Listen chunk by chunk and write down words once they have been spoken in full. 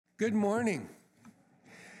Good morning.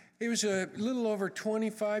 It was a little over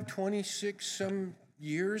 25, 26 some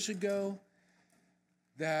years ago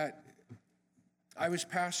that I was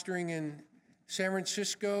pastoring in San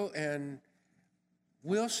Francisco, and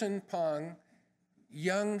Wilson Phang,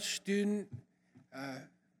 young student,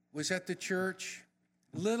 was at the church.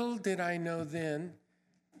 Little did I know then.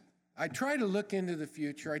 I try to look into the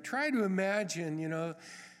future. I try to imagine,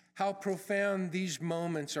 how profound these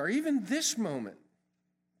moments are, even this moment.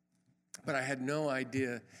 But I had no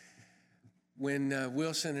idea when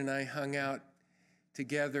Wilson and I hung out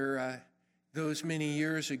together those many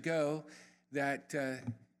years ago that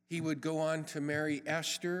he would go on to marry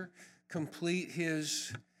Esther, complete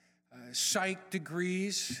his psych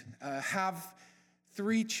degrees, have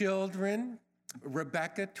 3 children,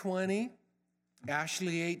 Rebecca, 20,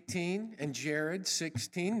 Ashley, 18, and Jared,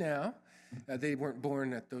 16 now. They weren't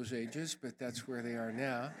born at those ages, but that's where they are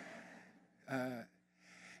now.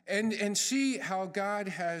 And see how God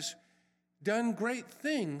has done great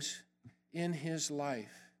things in his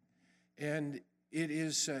life. And it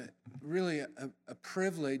is really a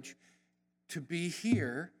privilege to be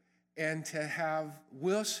here and to have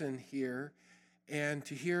Wilson here and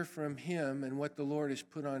to hear from him and what the Lord has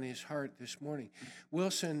put on his heart this morning.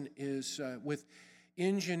 Wilson is with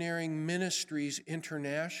Engineering Ministries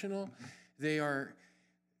International. They are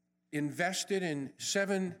invested in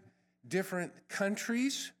 7 different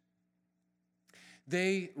countries.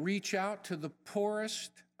 They reach out to the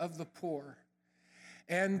poorest of the poor,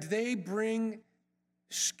 and they bring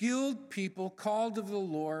skilled people called of the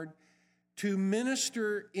Lord to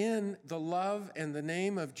minister in the love and the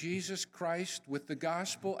name of Jesus Christ with the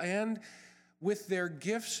gospel and with their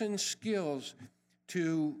gifts and skills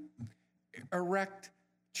to erect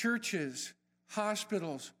churches,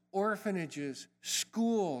 hospitals, orphanages,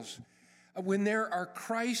 schools. When there are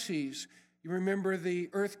crises, you remember the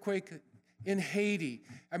earthquake in Haiti.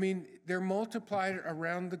 They're multiplied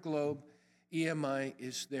around the globe. EMI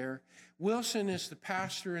is there. Wilson is the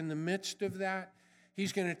pastor in the midst of that.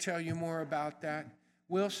 He's going to tell you more about that.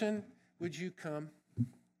 Wilson, would you come?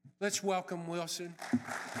 Let's welcome Wilson.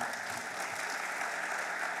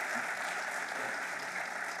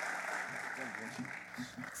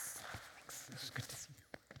 It's good to see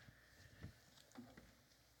you.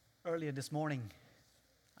 Earlier this morning,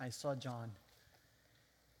 I saw John.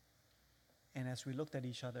 And as we looked at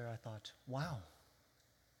each other, I thought, wow,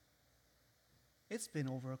 it's been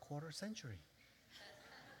over a quarter century.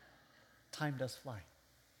 Time does fly.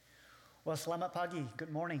 Well, selamat pagi,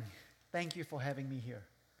 good morning. Thank you for having me here.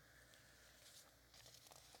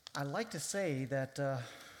 I'd like to say that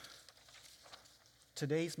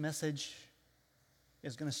today's message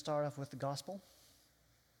is going to start off with the gospel.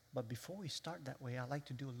 But before we start that way, I'd like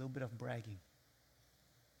to do a little bit of bragging.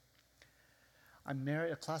 I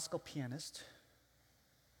married a classical pianist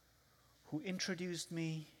who introduced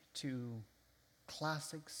me to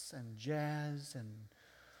classics and jazz and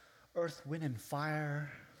earth, wind, and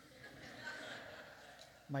fire.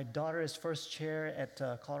 My daughter is first chair at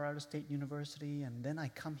Colorado State University, and then I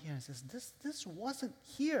come here and says, this wasn't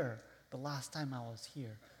here the last time I was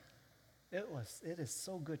here. It is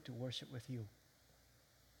so good to worship with you.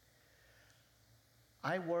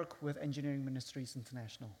 I work with Engineering Ministries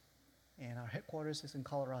International, and our headquarters is in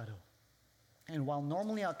Colorado. And while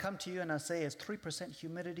normally I'll come to you and I'll say it's 3%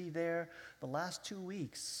 humidity there, the last 2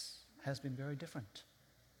 weeks has been very different.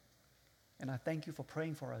 And I thank you for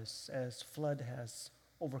praying for us as flood has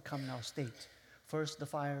overcome our state. First the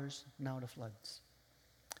fires, now the floods.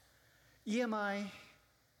 EMI,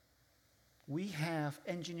 we have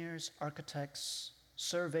engineers, architects,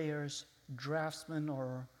 surveyors, draftsmen,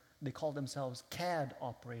 or they call themselves CAD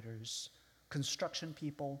operators, construction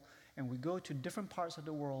people, and we go to different parts of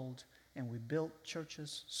the world and we build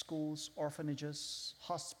churches, schools, orphanages,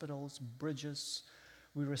 hospitals, bridges.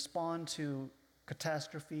 We respond to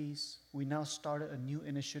catastrophes. We now started a new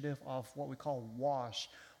initiative of what we call WASH,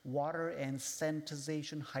 water and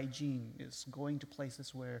sanitization hygiene. Is going to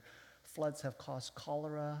places where floods have caused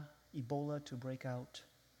cholera, Ebola to break out.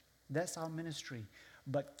 That's our ministry.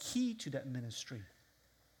 But key to that ministry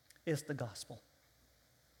is the gospel.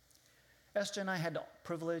 Esther and I had the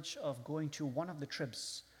privilege of going to one of the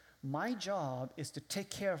trips. My job is to take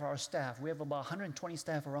care of our staff. We have about 120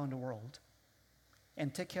 staff around the world,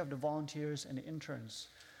 and take care of the volunteers and the interns.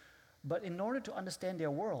 But in order to understand their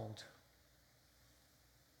world,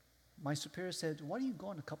 my superior said, why don't you go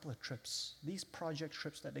on a couple of trips? These project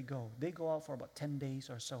trips that they go out for about 10 days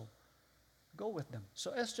or so. Go with them.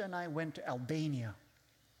 So Esther and I went to Albania.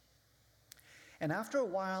 And after a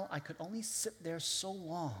while, I could only sit there so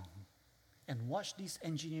long and watch these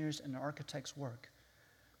engineers and architects work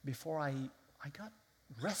before I got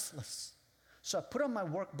restless. So I put on my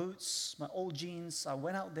work boots, my old jeans. I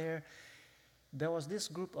went out there. There was this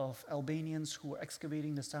group of Albanians who were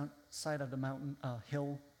excavating the side of the mountain,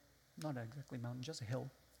 hill. Not exactly mountain, just a hill.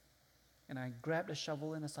 And I grabbed a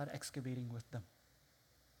shovel and I started excavating with them.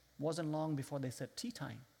 Wasn't long before they said tea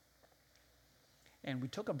time. And we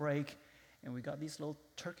took a break and we got these little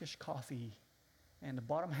Turkish coffee. And the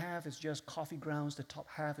bottom half is just coffee grounds. The top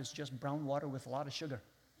half is just brown water with a lot of sugar.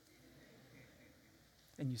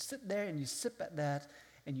 And you sit there and you sip at that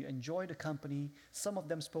and you enjoy the company. Some of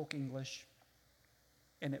them spoke English.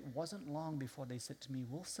 And it wasn't long before they said to me,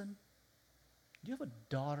 Wilson, do you have a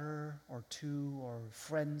daughter or two or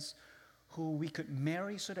friends who we could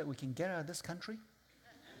marry so that we can get out of this country?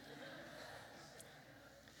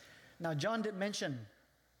 Now, John did mention,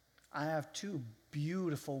 I have two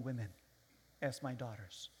beautiful women as my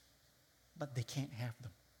daughters, but they can't have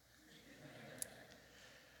them.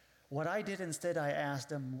 What I did instead, I asked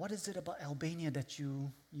them, what is it about Albania that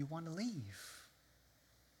you want to leave?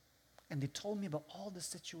 And they told me about all the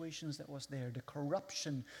situations that was there, the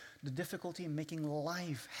corruption, the difficulty in making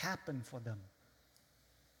life happen for them.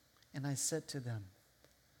 And I said to them,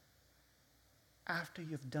 after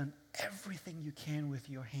you've done everything you can with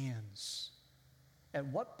your hands, at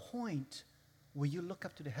what point will you look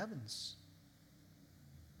up to the heavens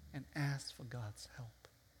and ask for God's help?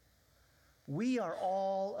 We are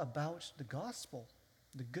all about the gospel,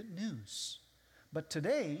 the good news. But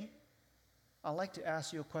today, I'd like to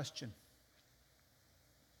ask you a question.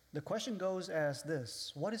 The question goes as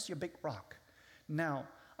this: what is your big rock? Now,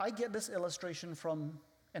 I get this illustration from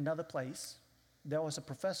another place. There was a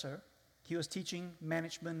professor. He was teaching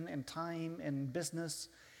management and time and business,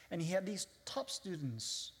 and he had these top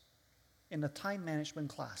students in the time management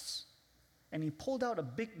class. And he pulled out a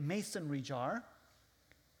big masonry jar,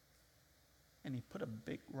 and he put a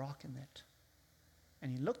big rock in it.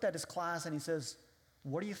 And he looked at his class and he says,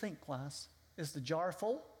 what do you think, class? Is the jar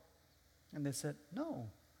full? And they said, no.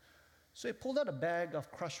 So he pulled out a bag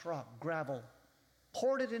of crushed rock, gravel,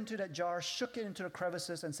 poured it into that jar, shook it into the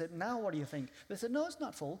crevices, and said, now what do you think? They said, no, it's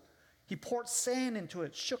not full. He poured sand into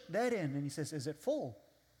it, shook that in, and he says, is it full?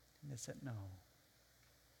 And they said, no.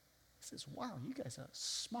 He says, wow, you guys are a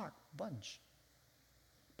smart bunch.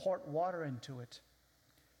 Poured water into it,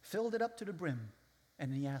 filled it up to the brim,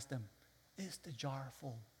 and he asked them, is the jar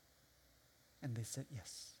full? And they said,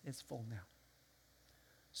 yes, it's full now.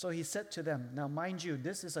 So he said to them, now mind you,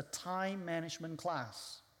 this is a time management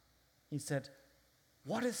class. He said,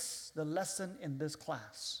 what is the lesson in this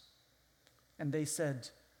class? And they said,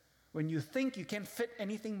 when you think you can't fit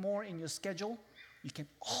anything more in your schedule, you can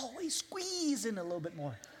always squeeze in a little bit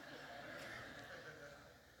more.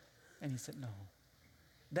 And he said, no,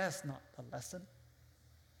 that's not the lesson.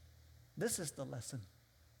 This is the lesson.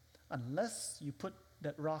 Unless you put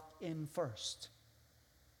that rock in first,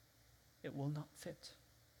 it will not fit.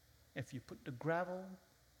 If you put the gravel,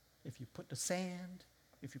 if you put the sand,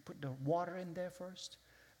 if you put the water in there first,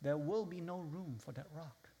 there will be no room for that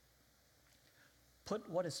rock. Put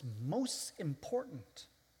what is most important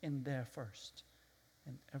in there first,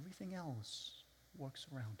 and everything else works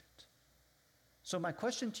around it. So my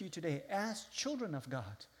question to you today, as children of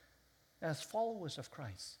God, as followers of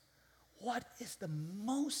Christ, what is the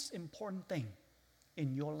most important thing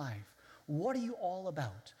in your life? What are you all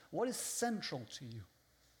about? What is central to you?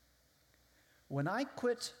 When I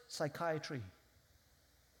quit psychiatry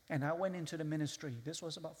and I went into the ministry, this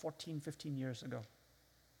was about 14, 15 years ago,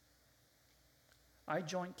 I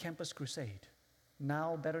joined Campus Crusade,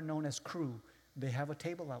 now better known as Cru. They have a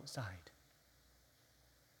table outside.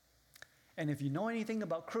 And if you know anything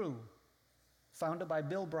about Cru, founded by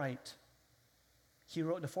Bill Bright, he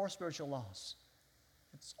wrote the 4 Spiritual Laws.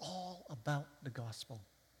 It's all about the gospel,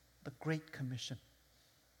 the Great Commission.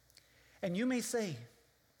 And you may say,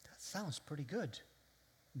 that sounds pretty good.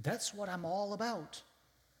 That's what I'm all about.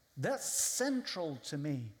 That's central to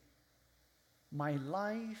me. My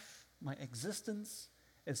life, my existence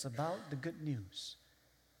is about the good news.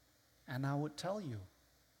 And I would tell you,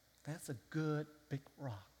 that's a good big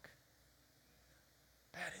rock.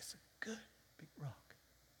 That is a good big rock.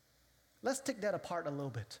 Let's take that apart a little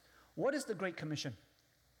bit. What is the Great Commission?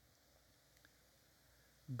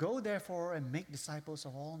 Go therefore and make disciples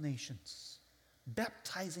of all nations,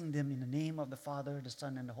 baptizing them in the name of the Father, the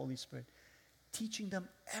Son, and the Holy Spirit, teaching them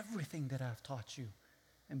everything that I've taught you.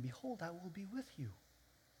 And behold, I will be with you.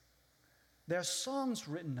 There are songs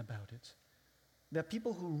written about it. There are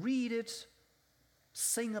people who read it,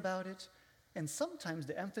 sing about it, and sometimes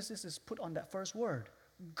the emphasis is put on that first word.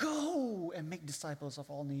 Go and make disciples of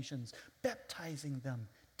all nations, baptizing them,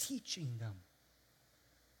 teaching them.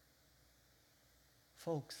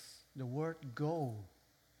 Folks, the word go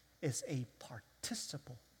is a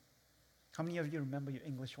participle. How many of you remember your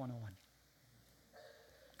English 101?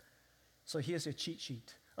 So here's your cheat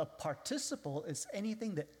sheet. A participle is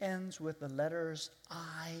anything that ends with the letters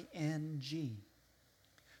ing.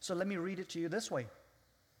 So let me read it to you this way.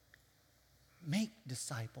 Make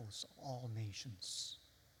disciples of all nations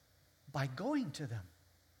by going to them,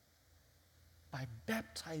 by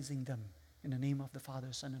baptizing them in the name of the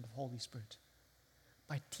Father, Son, and the Holy Spirit,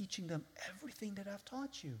 by teaching them everything that I've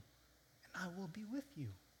taught you, and I will be with you.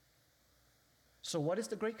 So what is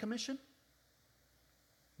the Great Commission?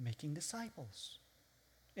 Making disciples.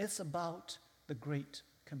 It's about the Great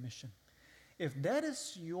Commission. If that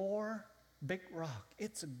is your big rock,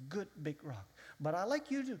 it's a good big rock. But I'd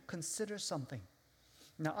like you to consider something.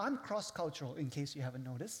 Now, I'm cross-cultural, in case you haven't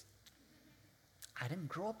noticed. I didn't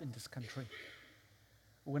grow up in this country.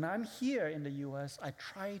 When I'm here in the U.S., I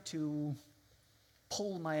try to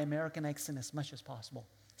pull my American accent as much as possible.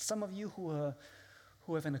 Some of you who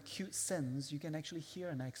have an acute sense, you can actually hear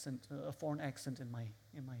an accent, a foreign accent in my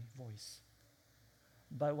voice.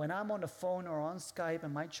 But when I'm on the phone or on Skype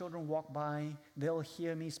and my children walk by, they'll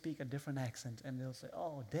hear me speak a different accent and they'll say,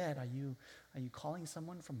 "Oh, Dad, are you calling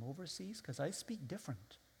someone from overseas? Because I speak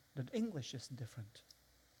different. The English is different."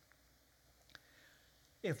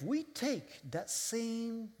 If we take that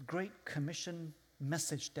same Great Commission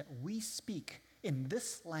message that we speak in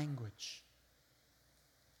this language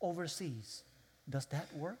overseas, does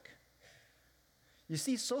that work? You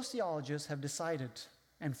see, sociologists have decided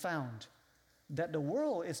and found that the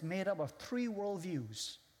world is made up of 3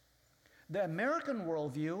 worldviews. The American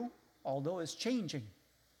worldview, although it's changing,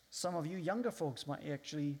 some of you younger folks might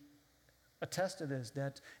actually attest to this,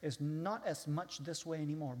 that it's not as much this way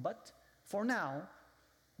anymore. But for now,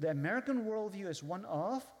 the American worldview is one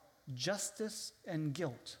of justice and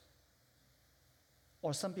guilt.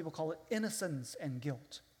 Or some people call it innocence and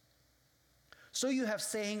guilt. So you have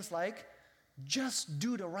sayings like, just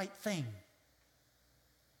do the right thing.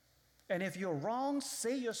 And if you're wrong,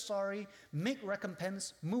 say you're sorry, make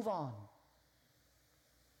recompense, move on.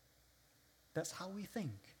 That's how we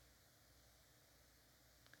think.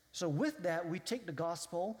 So with that, we take the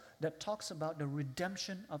gospel that talks about the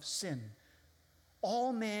redemption of sin.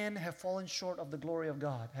 All men have fallen short of the glory of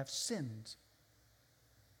God, have sinned.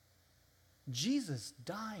 Jesus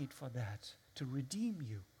died for that, to redeem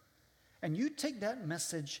you. And you take that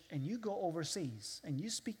message and you go overseas and you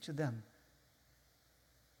speak to them,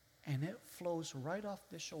 and it flows right off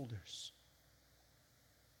their shoulders.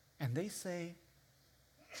 And they say,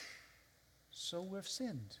 "So we've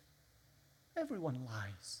sinned. Everyone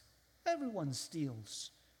lies. Everyone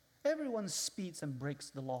steals. Everyone speeds and breaks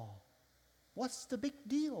the law. What's the big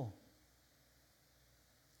deal?"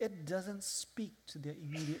 It doesn't speak to their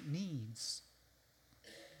immediate needs.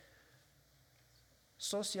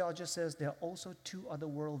 Sociologist says there are also 2 other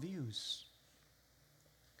worldviews.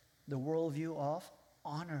 The worldview of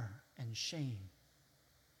honor and shame.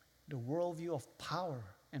 The worldview of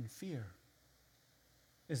power and fear.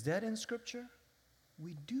 Is that in Scripture?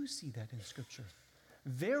 We do see that in Scripture.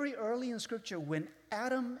 Very early in Scripture, when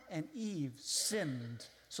Adam and Eve sinned,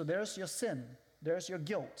 so there's your sin, there's your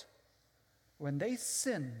guilt. When they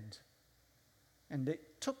sinned and they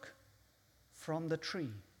took from the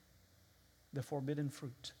tree the forbidden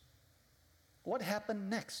fruit, what happened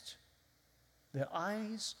next? Their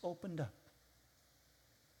eyes opened up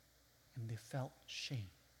and they felt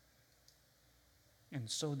shame. And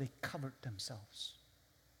so they covered themselves.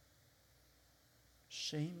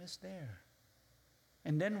 Shame is there.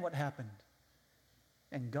 And then what happened?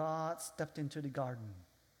 And God stepped into the garden,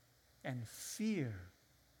 and fear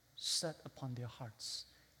sat upon their hearts,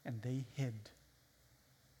 and they hid.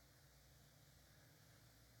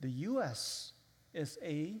 The U.S. is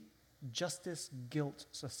a justice-guilt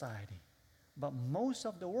society, but most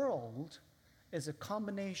of the world is a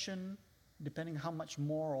combination, depending how much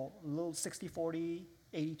more, or a little 60-40,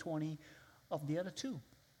 80-20, of the other 2.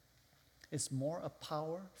 It's more a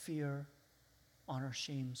power, fear, honor,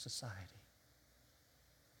 shame society.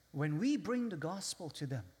 When we bring the gospel to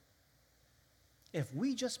them, if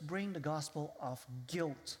we just bring the gospel of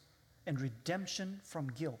guilt and redemption from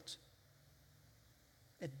guilt,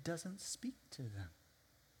 it doesn't speak to them.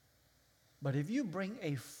 But if you bring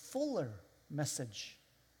a fuller message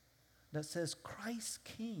that says Christ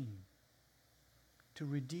came to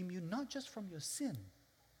redeem you not just from your sin,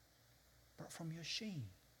 but from your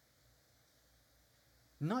shame.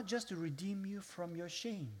 Not just to redeem you from your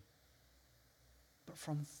shame, but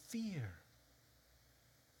from fear.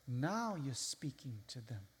 Now you're speaking to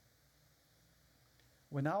them.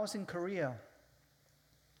 When I was in Korea,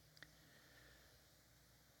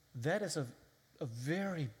 That is a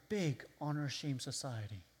very big honor-shame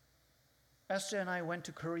society. Esther and I went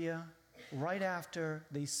to Korea right after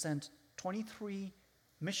they sent 23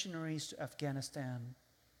 missionaries to Afghanistan.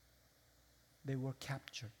 They were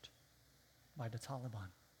captured by the Taliban.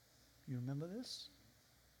 You remember this?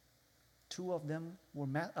 2 of them were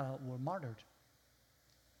martyred.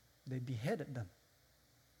 They beheaded them.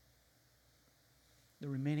 The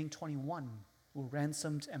remaining 21 were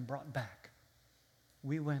ransomed and brought back.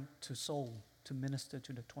 We went to Seoul to minister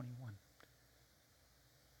to the 21.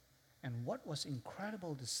 And what was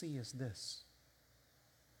incredible to see is this: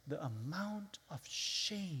 the amount of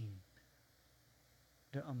shame,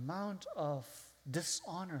 the amount of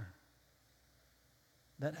dishonor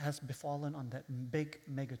that has befallen on that big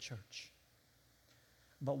mega church.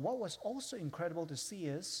 But what was also incredible to see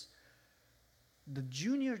is the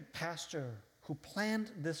junior pastor who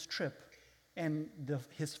planned this trip and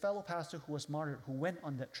his fellow pastor who was martyred, who went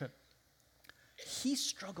on that trip, he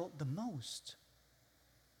struggled the most.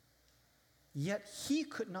 Yet he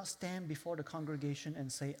could not stand before the congregation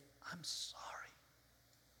and say, "I'm sorry.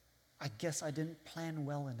 I guess I didn't plan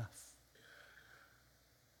well enough."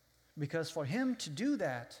 Because for him to do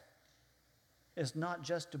that is not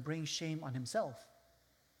just to bring shame on himself.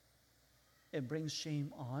 It brings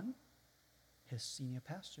shame on his senior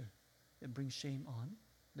pastor. It brings shame on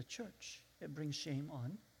the church. It brings shame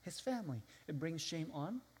on his family. It brings shame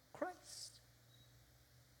on Christ.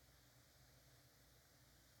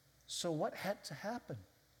 So what had to happen?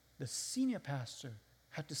 The senior pastor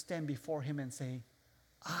had to stand before him and say,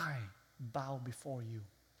 "I bow before you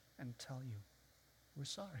and tell you, we're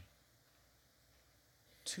sorry.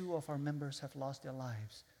 2 of our members have lost their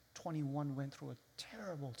lives. 21 went through a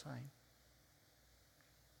terrible time."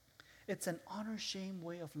 It's an honor-shame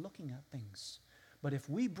way of looking at things. But if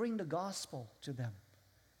we bring the gospel to them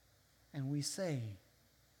and we say,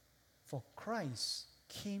 "For Christ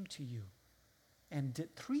came to you and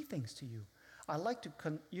did 3 things to you." I'd like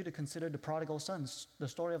you to consider the prodigal son, the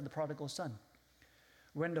story of the prodigal son.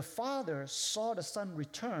 When the father saw the son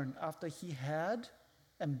return after he had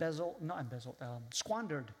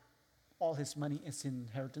squandered all his money, his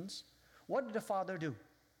inheritance, what did the father do?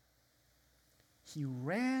 He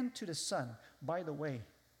ran to the son. By the way,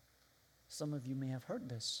 some of you may have heard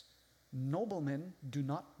this. Noblemen do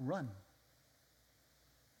not run.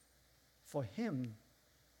 For him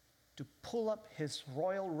to pull up his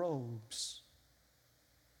royal robes,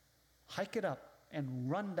 hike it up, and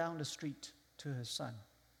run down the street to his son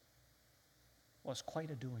was quite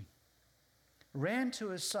a doing. Ran to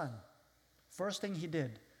his son. First thing he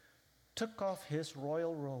did, took off his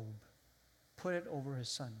royal robe, put it over his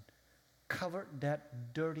son, covered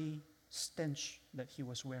that dirty stench that he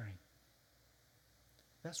was wearing.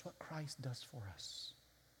 That's what Christ does for us.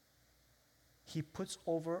 He puts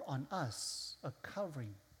over on us a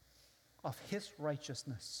covering of his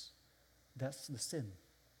righteousness. That's the sin.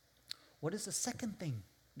 What is the second thing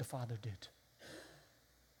the father did?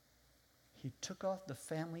 He took off the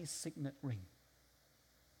family signet ring,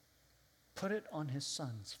 put it on his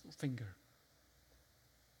son's finger.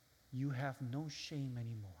 "You have no shame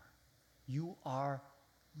anymore. You are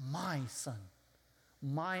my son.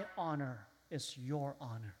 My honor is your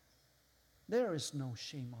honor. There is no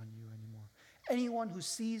shame on you anymore." Anyone who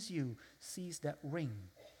sees you sees that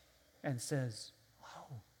ring and says,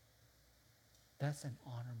 "Oh, that's an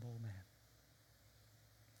honorable man."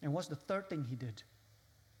 And what's the third thing he did?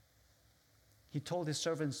 He told his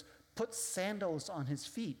servants, "Put sandals on his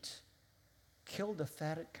feet. Kill the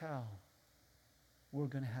fatted cow. We're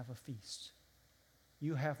going to have a feast."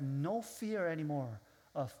 You have no fear anymore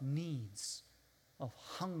of needs, of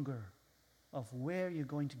hunger, of where you're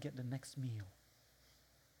going to get the next meal.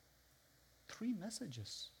 3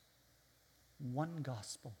 messages, 1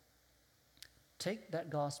 gospel. Take that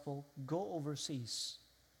gospel, go overseas,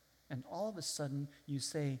 and all of a sudden you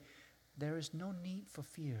say, there is no need for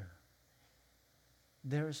fear.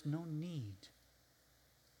 There is no need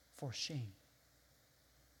for shame.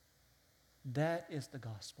 That is the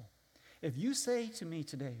gospel. If you say to me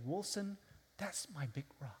today, "Wilson, that's my big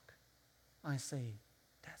rock," I say,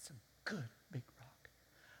 that's a good big rock.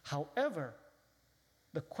 However,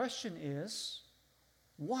 the question is,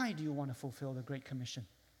 why do you want to fulfill the Great Commission?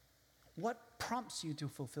 What prompts you to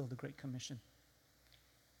fulfill the Great Commission?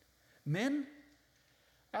 Men,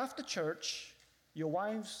 after church, your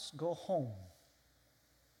wives go home.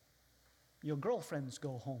 Your girlfriends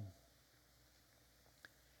go home.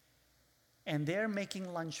 And they're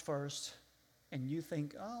making lunch first, and you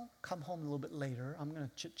think, "I'll come home a little bit later. I'm going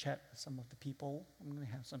to chit-chat with some of the people. I'm going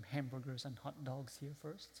to have some hamburgers and hot dogs here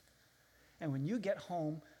first." And when you get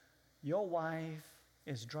home, your wife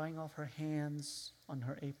is drying off her hands on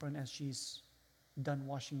her apron as she's done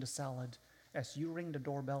washing the salad. As you ring the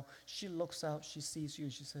doorbell, she looks out, she sees you,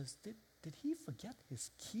 and she says, did he forget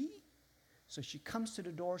his key? So she comes to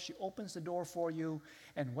the door, she opens the door for you,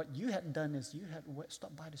 and what you had done is you had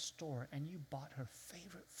stopped by the store and you bought her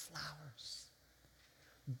favorite flowers.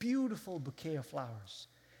 Beautiful bouquet of flowers.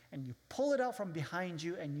 And you pull it out from behind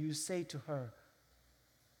you and you say to her,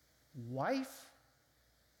 "Wife,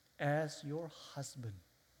 as your husband,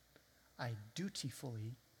 I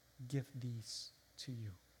dutifully give these to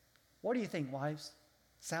you." What do you think, wives?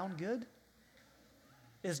 Sound good?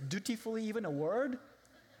 Is dutifully even a word?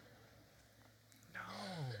 No.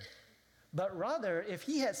 But rather, if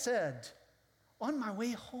he had said, "On my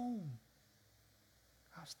way home,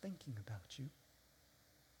 I was thinking about you.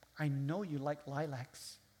 I know you like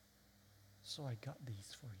lilacs, so I got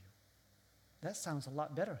these for you." That sounds a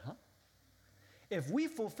lot better, huh? If we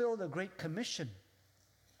fulfill the Great Commission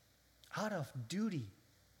out of duty,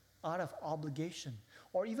 out of obligation,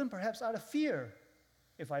 or even perhaps out of fear,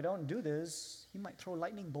 if I don't do this, he might throw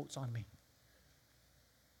lightning bolts on me,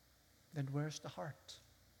 then where's the heart?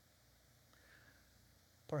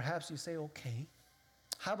 Perhaps you say, okay,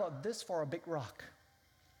 how about this for a big rock?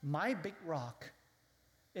 My big rock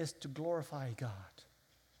is to glorify God.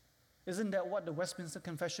 Isn't that what the Westminster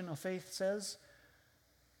Confession of Faith says?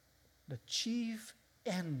 The chief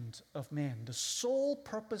end of man, the sole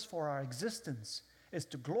purpose for our existence, is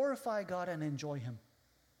to glorify God and enjoy Him.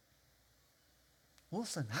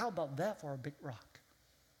 Wilson, how about that for a big rock?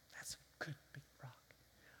 That's a good big rock.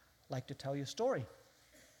 I'd like to tell you a story.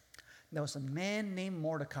 There was a man named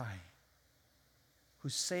Mordecai who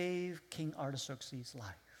saved King Artaxerxes'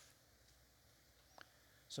 life.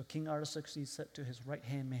 So King Artaxerxes said to his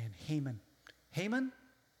right-hand man, Haman, "Haman,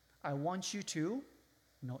 I want you to,"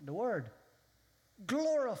 note the word,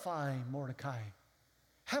 "glorify Mordecai.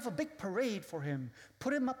 Have a big parade for him.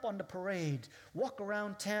 Put him up on the parade. Walk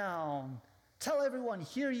around town. Tell everyone,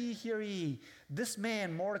 hear ye, this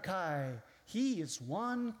man, Mordecai, he is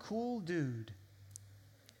one cool dude.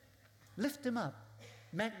 Lift him up.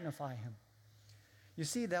 Magnify him." You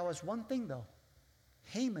see, there was one thing though.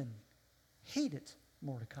 Haman hated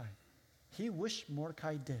Mordecai. He wished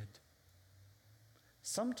Mordecai dead.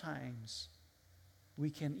 Sometimes we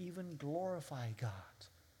can even glorify God,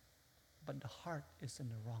 but the heart is in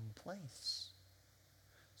the wrong place.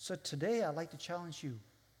 So today I'd like to challenge you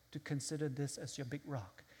to consider this as your big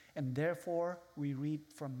rock. And therefore, we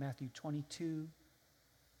read from Matthew 22,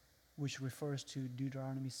 which refers to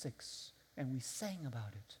Deuteronomy 6, and we sang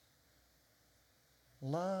about it.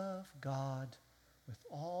 Love God with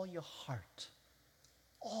all your heart,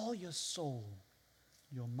 all your soul,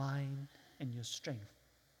 your mind, and your strength.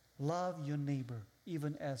 Love your neighbor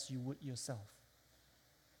even as you would yourself.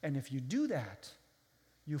 And if you do that,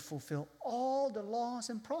 you fulfill all the laws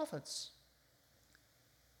and prophets.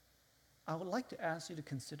 I would like to ask you to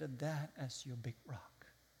consider that as your big rock.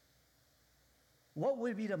 What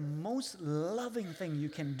would be the most loving thing you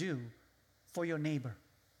can do for your neighbor,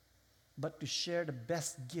 but to share the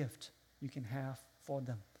best gift you can have for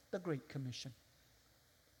them, the Great Commission?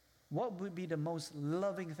 What would be the most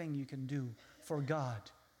loving thing you can do for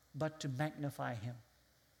God, but to magnify Him?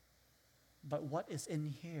 But what is in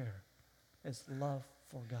here is love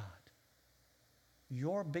for God.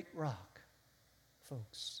 Your big rock,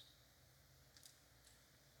 folks,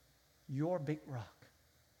 your big rock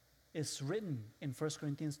is written in 1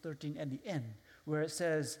 Corinthians 13 at the end, where it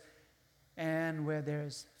says, "And where there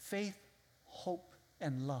is faith, hope,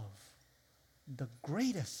 and love, the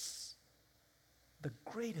greatest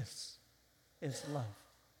is love."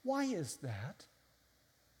 Why is that?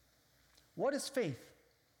 What is faith?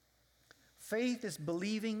 Faith is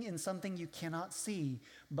believing in something you cannot see,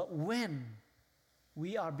 but when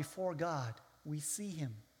we are before God, we see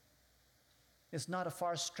Him. It's not a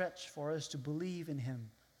far stretch for us to believe in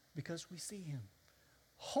Him because we see Him.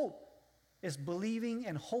 Hope is believing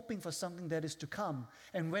and hoping for something that is to come.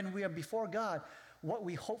 And when we are before God, what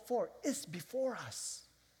we hope for is before us.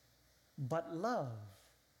 But love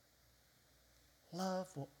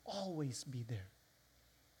will always be there.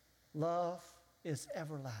 Love is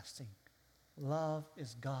everlasting. Love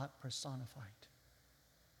is God personified.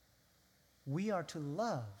 We are to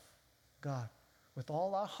love God with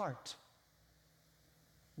all our heart.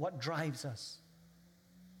 What drives us?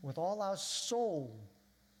 With all our soul.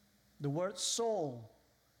 The word soul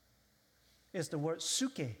is the word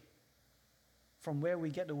suke, from where we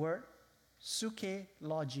get the word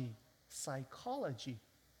psychology, psychology.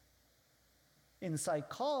 In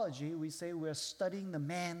psychology, we say we're studying the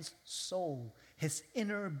man's soul, his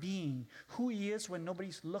inner being, who he is when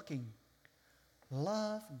nobody's looking.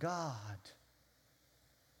 Love God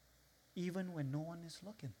even when no one is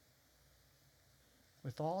looking.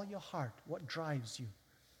 With all your heart, what drives you?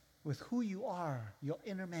 With who you are, your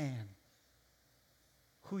inner man.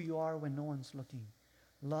 Who you are when no one's looking.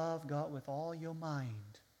 Love God with all your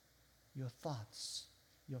mind, your thoughts,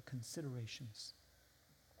 your considerations.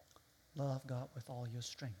 Love God with all your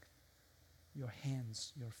strength, your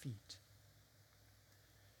hands, your feet.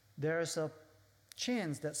 There's a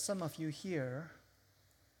chance that some of you here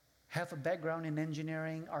have a background in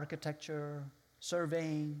engineering, architecture,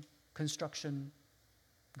 surveying, construction,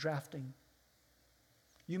 drafting.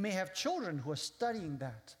 You may have children who are studying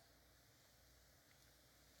that.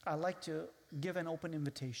 I'd like to give an open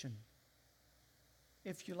invitation.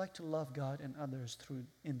 If you like to love God and others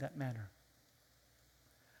in that manner.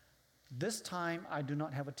 This time, I do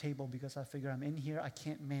not have a table because I figure I'm in here. I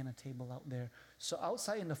can't man a table out there. So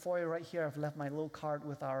outside in the foyer right here, I've left my little card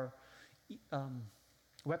with our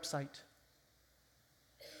website.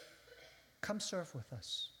 Come serve with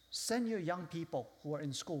us. Send your young people who are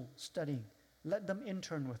in school studying. Let them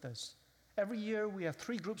intern with us. Every year, we have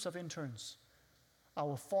 3 groups of interns.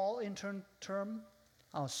 Our fall intern term,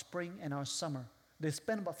 our spring, and our summer. They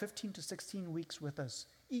spend about 15 to 16 weeks with us.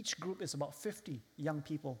 Each group is about 50 young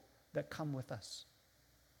people that come with us.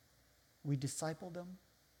 We disciple them,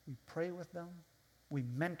 we pray with them, we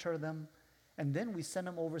mentor them, and then we send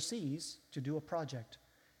them overseas to do a project.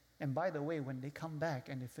 And by the way, when they come back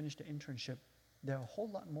and they finish the internship, they're a whole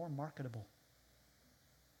lot more marketable.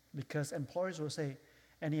 Because employers will say,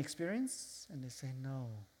 any experience? And they say, no.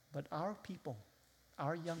 But our people,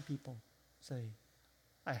 our young people say,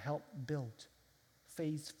 I helped build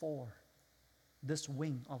phase 4, this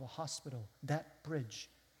wing of a hospital, that bridge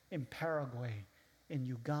in Paraguay, in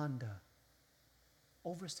Uganda,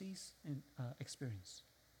 overseas experience.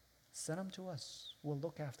 Send them to us. We'll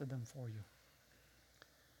look after them for you.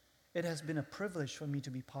 It has been a privilege for me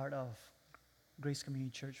to be part of Grace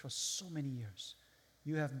Community Church for so many years.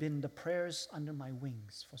 You have been the prayers under my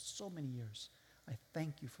wings for so many years. I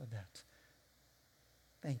thank you for that.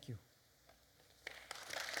 Thank you.